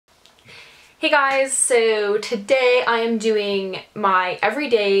Hey guys, so today I am doing my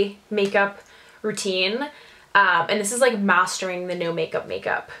everyday makeup routine, and this is like mastering the no makeup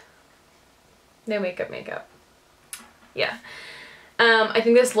makeup. No makeup makeup. Yeah. I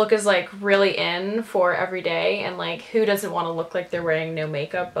think this look is like really in for every day, and like who doesn't want to look like they're wearing no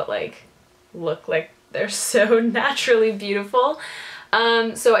makeup but like look like they're so naturally beautiful.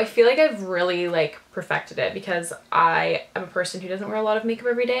 So I feel like I've really like perfected it because I am a person who doesn't wear a lot of makeup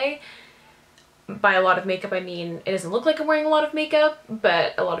every day. By a lot of makeup, I mean it doesn't look like I'm wearing a lot of makeup,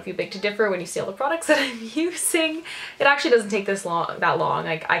 but a lot of you beg to differ when you see all the products that I'm using. It actually doesn't take that long.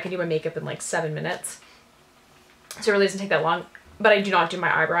 I can do my makeup in like 7 minutes. So it really doesn't take that long. But I do not do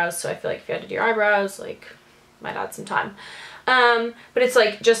my eyebrows, so I feel like if you had to do your eyebrows, like, might add some time. But it's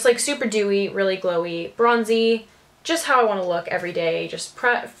like just like super dewy, really glowy, bronzy, just how I want to look every day, just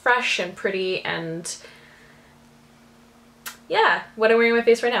fresh and pretty, and yeah, what I'm wearing on my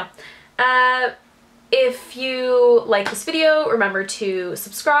face right now. If you like this video, remember to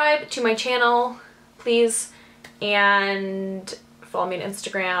subscribe to my channel, please, and follow me on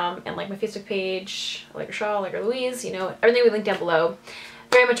Instagram and like my Facebook page, Allegra Shaw, Allegra Louise, you know, everything we link down below.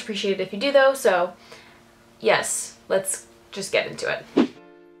 Very much appreciated if you do though, so yes, let's just get into it.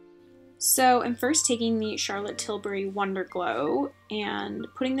 So I'm first taking the Charlotte Tilbury Wonder Glow and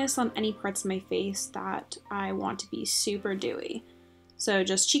putting this on any parts of my face that I want to be super dewy. So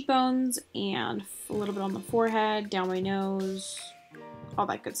just cheekbones and a little bit on the forehead, down my nose, all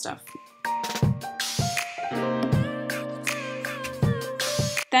that good stuff.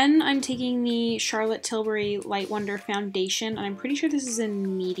 Then I'm taking the Charlotte Tilbury Light Wonder Foundation, and I'm pretty sure this is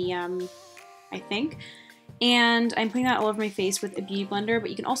in medium, I think. And I'm putting that all over my face with a beauty blender,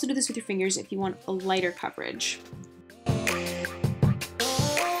 but you can also do this with your fingers if you want a lighter coverage.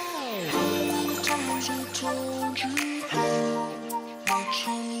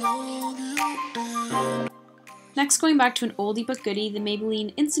 Next, going back to an oldie but goodie, the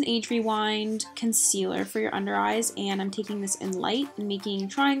Maybelline Instant Age Rewind Concealer for your under eyes, and I'm taking this in light and making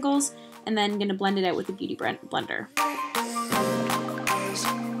triangles, and then gonna blend it out with a beauty blender.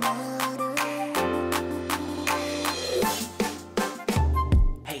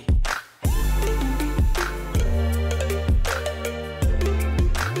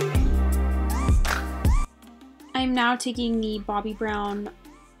 I'm now taking the Bobbi Brown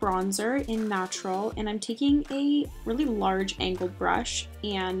bronzer in Natural, and I'm taking a really large angled brush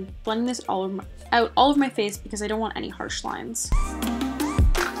and blending this out all over my face because I don't want any harsh lines.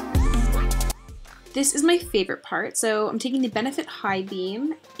 This is my favorite part, so I'm taking the Benefit High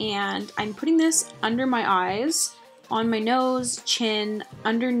Beam and I'm putting this under my eyes, on my nose, chin,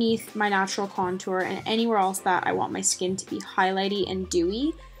 underneath my natural contour, and anywhere else that I want my skin to be highlighty and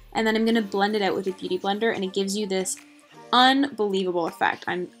dewy. And then I'm going to blend it out with a beauty blender, and it gives you this unbelievable effect.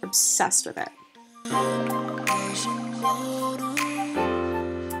 I'm obsessed with it.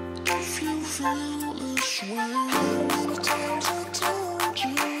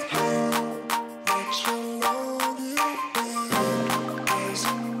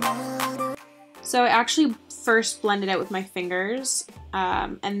 So I actually first blend it out with my fingers,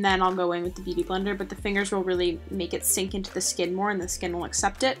 and then I'll go in with the beauty blender, but the fingers will really make it sink into the skin more, and the skin will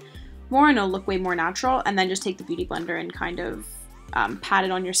accept it more, and it'll look way more natural. And then just take the beauty blender and kind of pat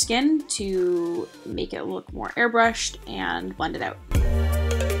it on your skin to make it look more airbrushed and blend it out.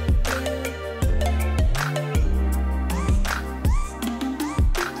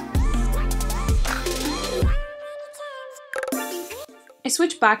 I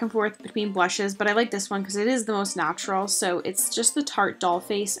switch back and forth between blushes, but I like this one because it is the most natural. So it's just the Tarte Doll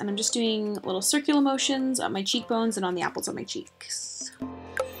Face, and I'm just doing little circular motions on my cheekbones and on the apples of my cheeks.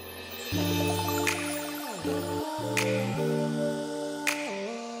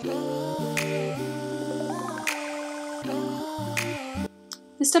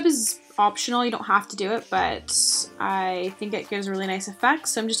 This step is optional, you don't have to do it, but I think it gives a really nice effect.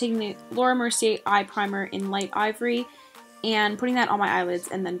 So I'm just taking the Laura Mercier Eye Primer in Light Ivory and putting that on my eyelids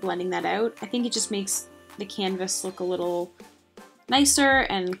and then blending that out. I think it just makes the canvas look a little nicer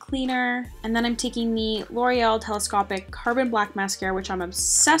and cleaner. And then I'm taking the L'Oreal Telescopic Carbon Black Mascara, which I'm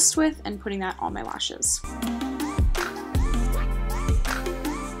obsessed with, and putting that on my lashes.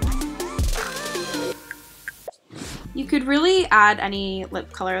 You could really add any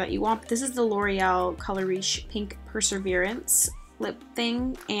lip color that you want, but this is the L'Oreal Color Riche Pink Perseverance lip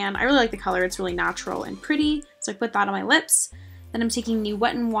thing, and I really like the color. It's really natural and pretty, so I put that on my lips. Then I'm taking the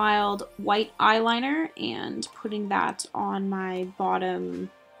Wet n Wild white eyeliner and putting that on my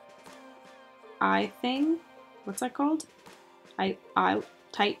bottom eye thing. What's that called? Eye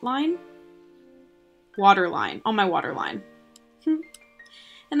tight line? Waterline. On my waterline.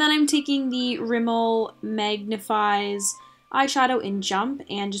 And then I'm taking the Rimmel Magnifies eyeshadow in Jump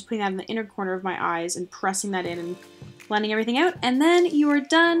and just putting that in the inner corner of my eyes and pressing that in and blending everything out. And then you are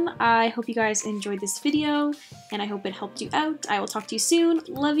done. I hope you guys enjoyed this video and I hope it helped you out. I will talk to you soon.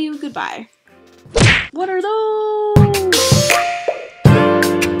 Love you. Goodbye. What are those?